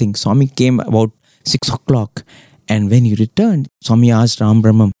and everything. Swami came about 6 o'clock, and when he returned, Swami asked Ram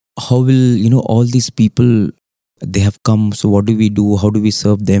Brahmam, how will, all these people, they have come, so what do we do? How do we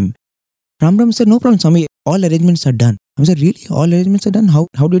serve them? Ram Brahmam said, no problem, Swami, all arrangements are done. I said, really? All arrangements are done? How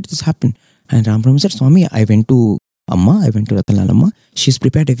did this happen? And Ram Brahmam said, Swami, I went to Ratnalal Amma. She's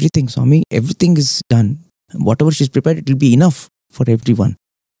prepared everything, Swami. Everything is done. Whatever she's prepared, it will be enough for everyone.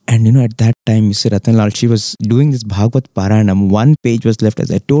 And at that time, Mr. Ratnalal, she was doing this Bhagavad Parayanam. 1 page was left, as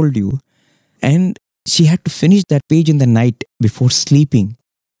I told you. And she had to finish that page in the night before sleeping.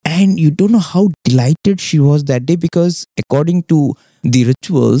 And you don't know how delighted she was that day, because according to the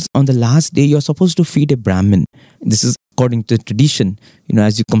rituals, on the last day, you're supposed to feed a Brahmin. This is according to tradition,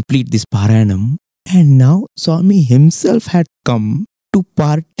 as you complete this Parayanam. And now Swami himself had come to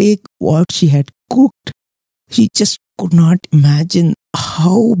partake what she had cooked. She just could not imagine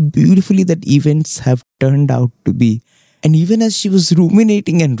how beautifully that events have turned out to be. And even as she was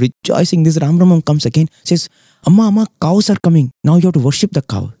ruminating and rejoicing, this Ram Brahmam comes again, says, Amma, cows are coming. Now you have to worship the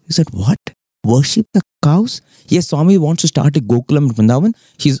cow. He said, what? Worship the cows? Yes, Swami wants to start a Gokulam in Vrindavan.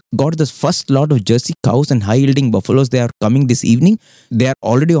 He's got this first lot of Jersey cows and high-yielding buffaloes. They are coming this evening. They are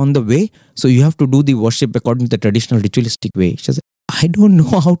already on the way. So you have to do the worship according to the traditional ritualistic way. She said, I don't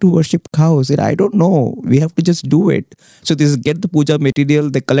know how to worship cows. I don't know. We have to just do it. So this is get the puja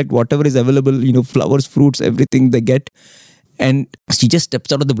material. They collect whatever is available, flowers, fruits, everything they get. And she just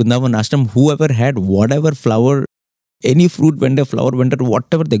steps out of the Vrindavan ashram. Whoever had whatever flower, any fruit vendor, flower vendor,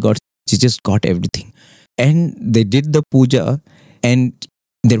 whatever they got, she just got everything. And they did the puja, and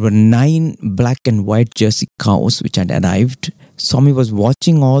there were 9 black and white Jersey cows which had arrived. Swami was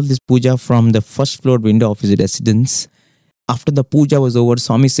watching all this puja from the first floor window of his residence. after the puja was over,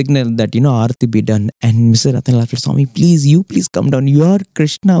 Swami signaled that, Aarati be done. And Mr. Ratanlal said, Swami, please come down. You are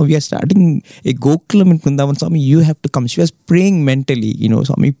Krishna. We are starting a Gokulam in Vrindavan. Swami, you have to come. She was praying mentally,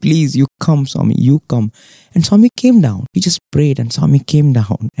 Swami, please, you come, Swami, you come. And Swami came down. He just prayed and Swami came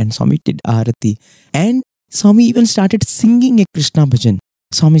down and Swami did Aarati. And Swami even started singing a Krishna bhajan.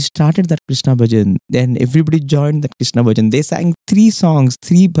 Swami started that Krishna bhajan. Then everybody joined that Krishna bhajan. They sang 3 songs,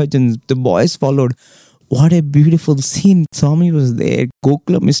 3 bhajans. The boys followed. What a beautiful scene. Swami was there.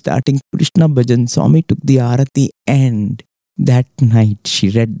 Gokulam is starting Krishna bhajan. Swami took the Aarati and that night she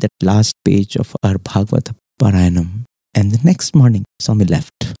read that last page of our Bhagavata Parayanam. And the next morning, Swami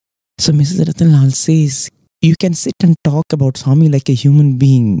left. So Mrs. Ratanlal says, you can sit and talk about Swami like a human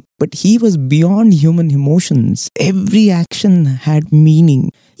being, but he was beyond human emotions. Every action had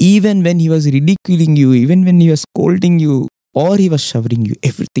meaning. Even when he was ridiculing you, even when he was scolding you, or he was showering you,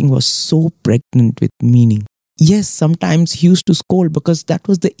 everything was so pregnant with meaning. Yes, sometimes he used to scold because that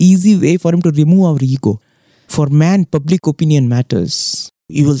was the easy way for him to remove our ego. For man, public opinion matters.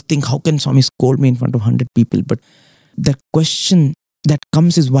 You will think, how can Swami scold me in front of 100 people? But the question that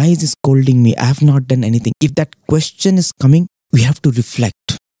comes is, why is he scolding me? I have not done anything. If that question is coming, we have to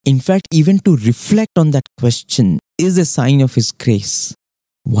reflect. In fact, even to reflect on that question is a sign of his grace.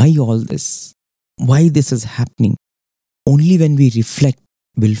 Why all this? Why this is happening? Only when we reflect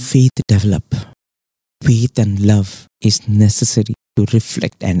will faith develop. Faith and love is necessary to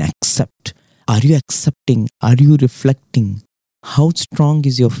reflect and accept. Are you accepting? Are you reflecting? How strong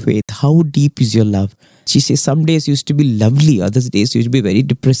is your faith? How deep is your love? She says some days used to be lovely, other days used to be very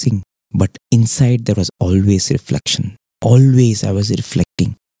depressing. But inside there was always reflection. Always I was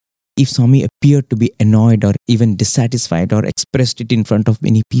reflecting. If Swami appeared to be annoyed or even dissatisfied or expressed it in front of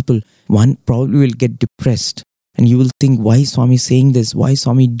many people, one probably will get depressed. And you will think, why is Swami saying this? Why is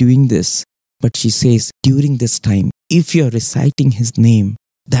Swami doing this? But she says, during this time, if you are reciting his name,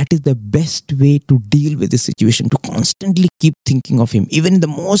 that is the best way to deal with the situation, to constantly keep thinking of him, even in the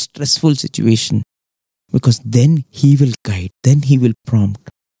most stressful situation. Because then he will guide, then he will prompt.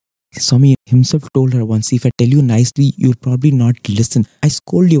 Swami himself told her once, if I tell you nicely, you'll probably not listen. I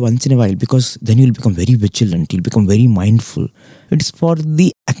scold you once in a while because then you'll become very vigilant, you'll become very mindful. It is for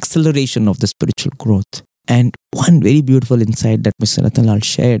the acceleration of the spiritual growth. And one very beautiful insight that Mr. Ratanlal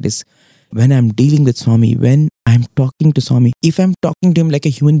shared is, when I'm dealing with Swami, when I'm talking to Swami, if I'm talking to him like a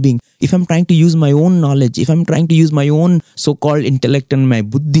human being, if I'm trying to use my own knowledge, if I'm trying to use my own so-called intellect and my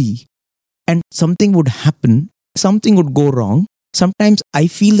buddhi, and something would happen, something would go wrong, sometimes I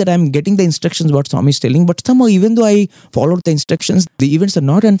feel that I'm getting the instructions what Swami is telling, but somehow even though I followed the instructions, the events are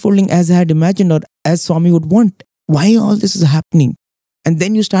not unfolding as I had imagined or as Swami would want. Why all this is happening? And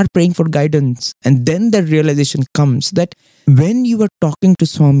then you start praying for guidance. And then the realization comes that when you were talking to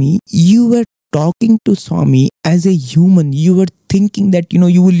Swami, you were talking to Swami as a human. You were thinking that,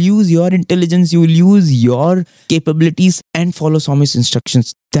 you will use your intelligence, you will use your capabilities and follow Swami's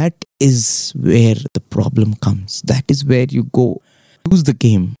instructions. That is where the problem comes. That is where you go lose the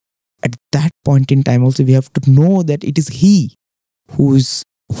game. At that point in time also, we have to know that it is he who is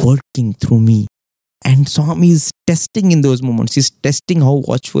working through me. And Swami is testing in those moments. He's testing how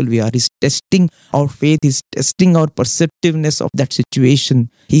watchful we are. He's testing our faith. He's testing our perceptiveness of that situation.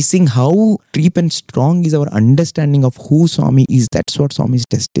 He's seeing how deep and strong is our understanding of who Swami is. That's what Swami is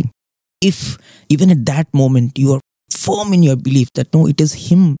testing. If even at that moment you are firm in your belief that no, it is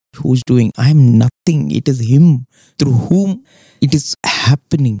him who's doing, I am nothing, it is him through whom it is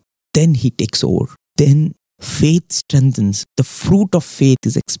happening, then he takes over. Then faith strengthens. The fruit of faith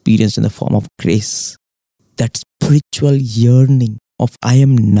is experienced in the form of grace. That spiritual yearning of I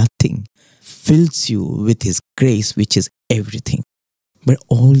am nothing fills you with his grace, which is everything. But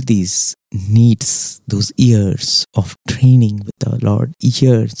all these needs those years of training with the Lord,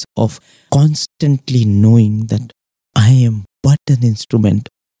 years of constantly knowing that I am but an instrument.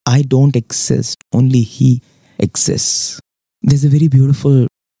 I don't exist, only he exists. There's a very beautiful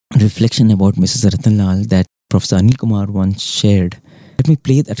reflection about Mrs. Ratanlal that Professor Anil Kumar once shared. Let me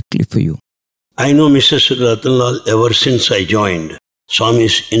play that clip for you. I know Mrs. Ratanlal ever since I joined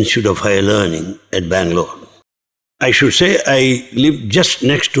Swami's Institute of Higher Learning at Bangalore. I should say I live just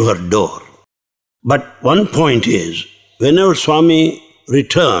next to her door. But one point is, whenever Swami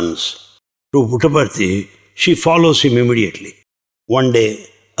returns to Puttaparthi, she follows him immediately, one day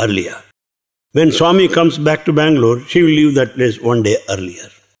earlier. When Swami comes back to Bangalore, she will leave that place one day earlier.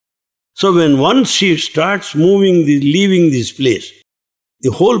 So when once she starts leaving this place, the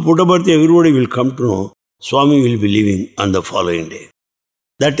whole Puttaparthi, everybody will come to know Swami will be leaving on the following day.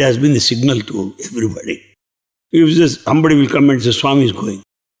 That has been the signal to everybody. If somebody will come and say, Swami is going.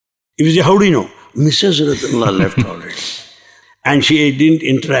 If you say, how do you know? Mrs. Ratanlal left already. And she didn't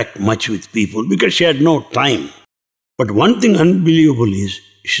interact much with people because she had no time. But one thing unbelievable is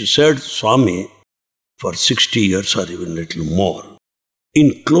she served Swami for 60 years or even a little more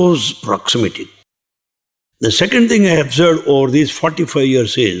in close proximity. The second thing I observed over these 45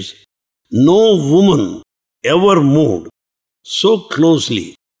 years is no woman ever moved so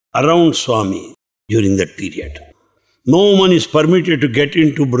closely around Swami during that period. No woman is permitted to get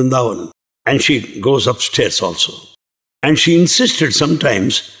into Vrindavan, and she goes upstairs also. And she insisted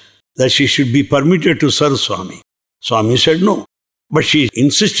sometimes that she should be permitted to serve Swami. Swami said no, but she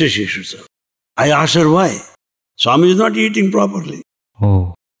insisted she should serve. I asked her why. Swami is not eating properly.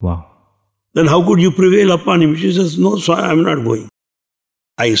 Oh, wow. Then how could you prevail upon him? She says, no, Swami, I am not going.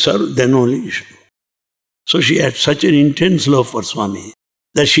 I serve, then only you should go. So she had such an intense love for Swami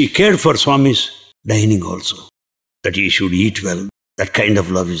that she cared for Swami's dining also, that he should eat well. That kind of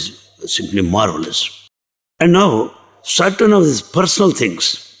love is simply marvelous. And now, certain of his personal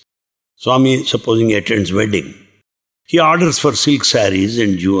things, Swami, supposing he attends wedding, he orders for silk saris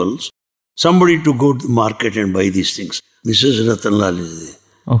and jewels, somebody to go to the market and buy these things. Mrs. Ratanlal is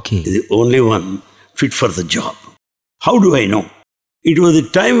the only one fit for the job. How do I know? It was the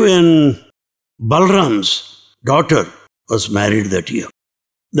time when Balram's daughter was married that year.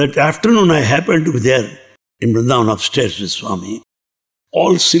 That afternoon I happened to be there in Vrindavan upstairs with Swami.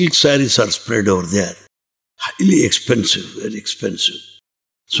 All silk saris are spread over there. Highly expensive, very expensive.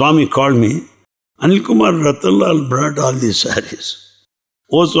 Swami called me. Anil Kumar Ratanlal brought all these saris.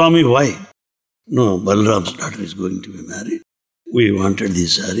 Oh Swami, why? No, Balram's daughter is going to be married. We wanted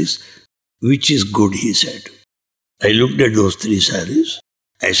these saris. Which is good, he said. I looked at those 3 saris.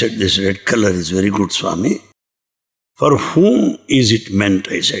 I said, this red color is very good, Swami. For whom is it meant,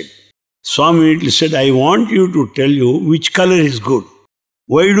 I said. Swami said, I want you to tell you which color is good.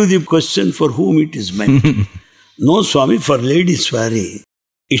 Why do you question for whom it is meant? No, Swami, for ladies' sari,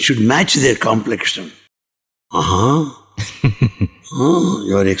 it should match their complexion. You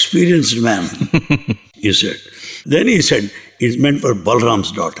are experienced man, he said. Then he said, it's meant for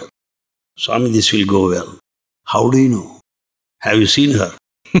Balram's daughter. Swami, this will go well. How do you know? Have you seen her?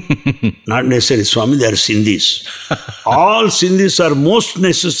 Not necessarily, Swami, they are Sindhis. All Sindhis are most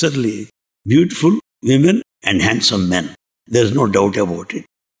necessarily beautiful women and handsome men. There is no doubt about it.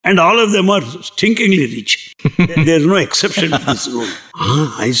 And all of them are stinkingly rich. There is no exception to this rule.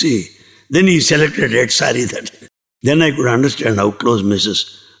 I see. Then he selected red sari. Then I could understand how close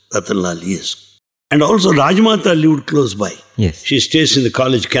Mrs. Ratanlal is. And also Rajmata lived close by. Yes. She stays in the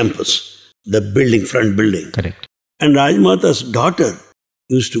college campus, the building, front building. Correct. And Rajmata's daughter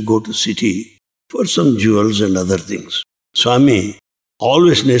used to go to city for some jewels and other things. Swami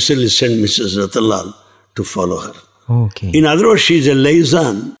always necessarily sent Mrs. Ratanlal to follow her. Okay. In other words, she is a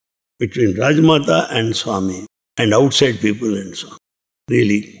liaison between Rajmata and Swami and outside people and so on.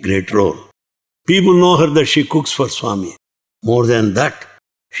 Really great role. People know her that she cooks for Swami. More than that,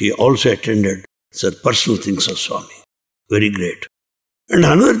 she also attended some personal things of Swami. Very great. And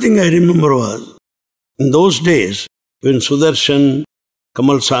another thing I remember was, in those days, when Sudarshan,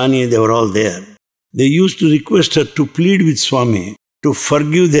 Kamal Sahni, they were all there, they used to request her to plead with Swami to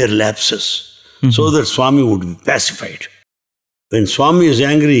forgive their lapses, so that Swami would be pacified. When Swami is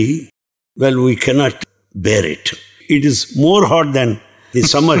angry, well, we cannot bear it. It is more hot than the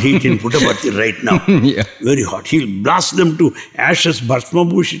summer heat in Puttaparthi right now. Yeah. Very hot. He'll blast them to ashes,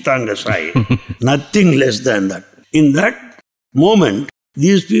 bhasmabhushitanga. Nothing less than that. In that moment,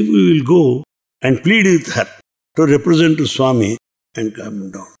 these people will go and plead with her to represent to Swami and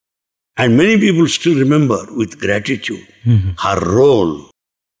come down. And many people still remember with gratitude her role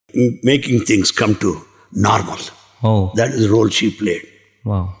in making things come to normal. Oh. That is the role she played.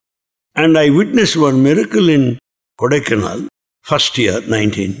 Wow. And I witnessed one miracle in Kodaikanal, first year,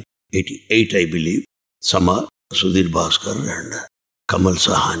 1988, I believe. Summer, Sudhir Bhaskar and Kamal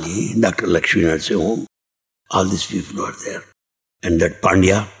Sahani, Dr. Lakshmi Narasimhan, all these people were there. And that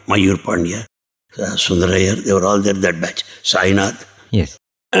Pandya, Mayur Pandya, Sundarayar, they were all there, that batch. Sainath. Yes.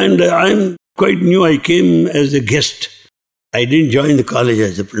 And I'm quite new. I came as a guest. I didn't join the college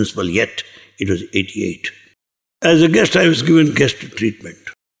as a principal yet. It was 88. As a guest, I was given guest treatment.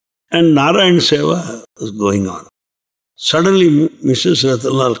 And Narayan Seva was going on. Suddenly, Mrs.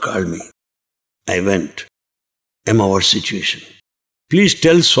 Ratanlal called me. I went. Our situation. Please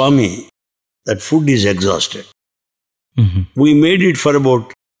tell Swami that food is exhausted. We made it for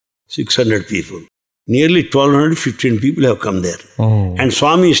about 600 people. Nearly 1,215 people have come there. Oh. And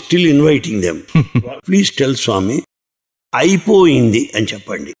Swami is still inviting them. Please tell Swami, Aipo indi and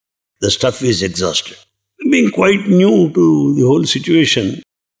Chapandi. The stuff is exhausted. Being quite new to the whole situation,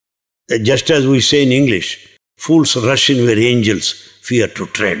 just as we say in English, Fools rush in where angels fear to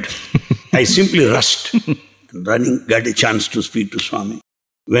tread. I simply rushed. Running, got a chance to speak to Swami.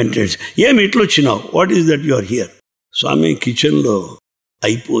 Went and said, "Yemi itlochinavu? What is that you are here?" Swami, kitchen lo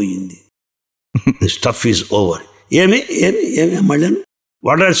aipoyindi. The stuff is over. Yemi Malan.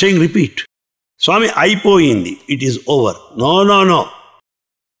 What are you saying? Repeat. Swami, aipoyindi. It is over. No.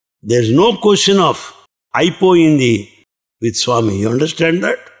 There is no question of aipoyindi with Swami. You understand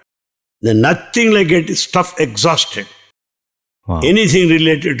that? Then nothing like it is stuff exhausted. Wow. Anything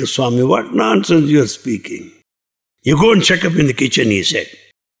related to Swami, what nonsense you are speaking. You go and check up in the kitchen, he said.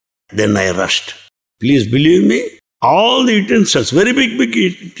 Then I rushed. Please believe me, all the utensils, very big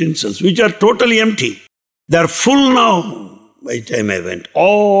utensils, which are totally empty. They are full now. By the time I went,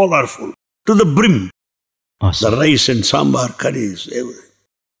 all are full. To the brim. Awesome. The rice and sambar, curries, everything.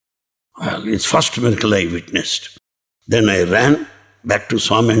 Well, it's first miracle I witnessed. Then I ran back to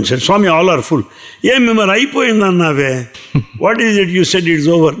Swami and said, "Swami, all are full." What is it? You said it's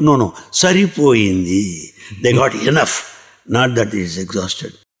over. No. Saripoyindi. They got enough. Not that it is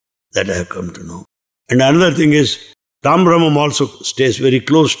exhausted. That I have come to know. And another thing is, Ram Brahmam also stays very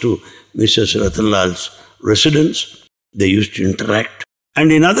close to Mrs. Ratanlal's residence. They used to interact.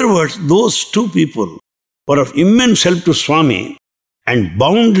 And in other words, those two people were of immense help to Swami and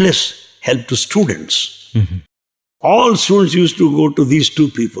boundless help to students. Mm-hmm. All students used to go to these two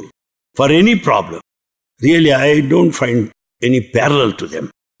people for any problem. Really, I don't find any parallel to them.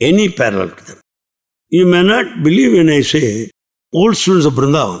 You may not believe when I say old students of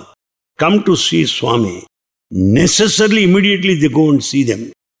Vrindavan come to see Swami. Necessarily, immediately they go and see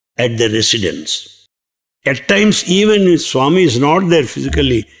them at their residence. At times, even if Swami is not there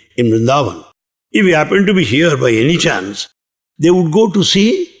physically in Vrindavan, if he happened to be here by any chance, they would go to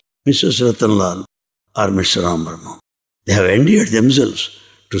see Mrs. Ratanlal or Mr. Ram Brahmam. They have endeared themselves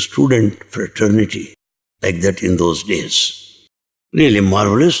to student fraternity like that in those days. Really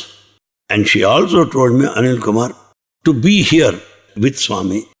marvelous. And she also told me, Anil Kumar, to be here with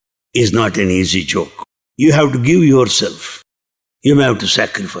Swami is not an easy joke. You have to give yourself. You may have to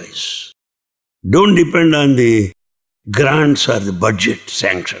sacrifice. Don't depend on the grants or the budget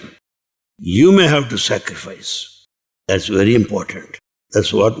sanction. You may have to sacrifice. That's very important.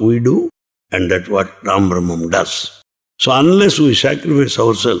 That's what we do, and that's what Ram Brahmam does. So unless we sacrifice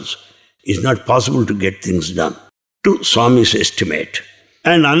ourselves, it's not possible to get things done to Swami's estimate.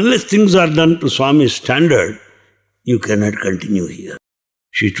 And unless things are done to Swami's standard, you cannot continue here.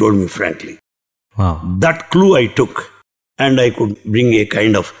 She told me frankly. Wow. That clue I took, and I could bring a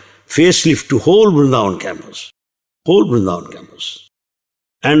kind of facelift to whole Vrindavan campus.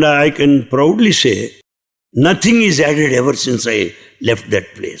 And I can proudly say, nothing is added ever since I left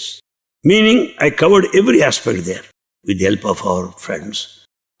that place. Meaning, I covered every aspect there with the help of our friends,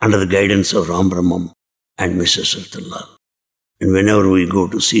 under the guidance of Ram Brahmam and Mrs. Ratanlal. And whenever we go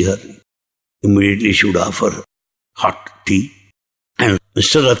to see her, immediately she would offer hot tea. And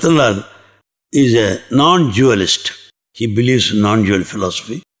Mr. Ratanlal is a non-dualist. He believes in non-dual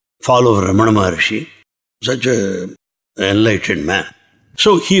philosophy, follower of Ramana Maharshi, such an enlightened man.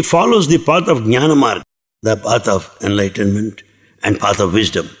 So he follows the path of Jnana Marga, the path of enlightenment and path of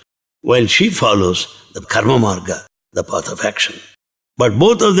wisdom, while she follows the Karma Marga, the path of action. But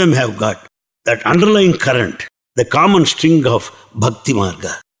both of them have got that underlying current, the common string of Bhakti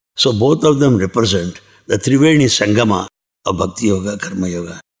Marga. So both of them represent the Triveni Sangama of Bhakti Yoga, Karma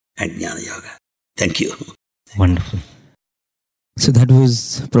Yoga and Jnana Yoga. Thank you. Wonderful. So that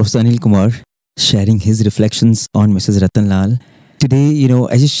was Professor Anil Kumar sharing his reflections on Mrs. Ratanlal. Today,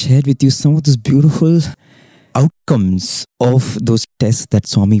 I just shared with you some of those beautiful outcomes of those tests that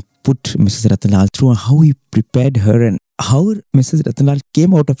Swami put Mrs. Ratanlal through, and how he prepared her and how Mrs. Ratanlal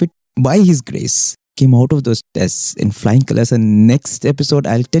came out of it by his grace, came out of those tests in flying colors. And next episode,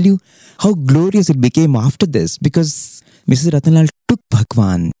 I'll tell you how glorious it became after this, because Mrs. Ratanlal took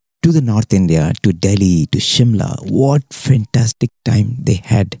Bhagwan to the North India, to Delhi, to Shimla. What fantastic time they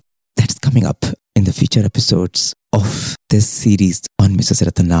had. That's coming up in the future episodes of this series on Mrs.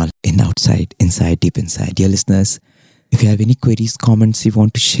 Ratanlal in Outside, Inside, Deep Inside. Dear listeners, if you have any queries, comments, you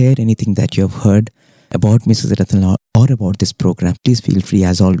want to share anything that you have heard about Mrs. Ratanlal or about this program, please feel free.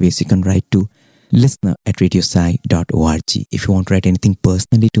 As always, you can write to listener@radiosai.org. If you want to write anything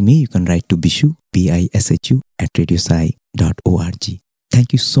personally to me, you can write to Bishu, BISHU, @radiosai.org.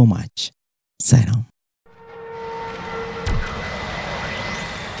 Thank you so much. Sai Ram.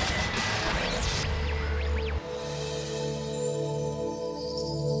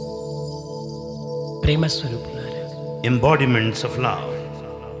 ప్రేమ స్వరూపులారా, Embodiments of love.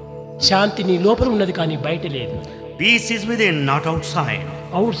 శాంతి నీ లోపల ఉన్నది కానీ బయట లేదు. Peace is within, not outside.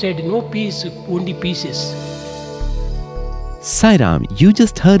 Out side no piece, only pieces. Sai Ram, you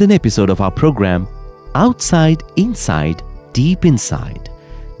just heard an episode of our program Outside, Inside, Deep Inside.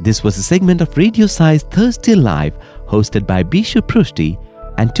 This was a segment of Radio Sai's Thursday Live hosted by Bishu Prushti,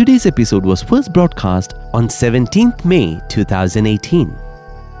 and today's episode was first broadcast on 17th May 2018.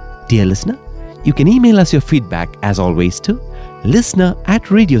 Dear listener, you can email us your feedback as always to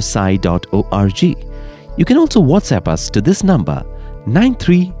listener@radiosai.org. You can also WhatsApp us to this number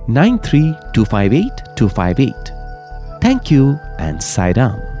 9393 258 258. Thank you and Sai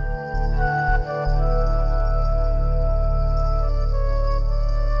Ram.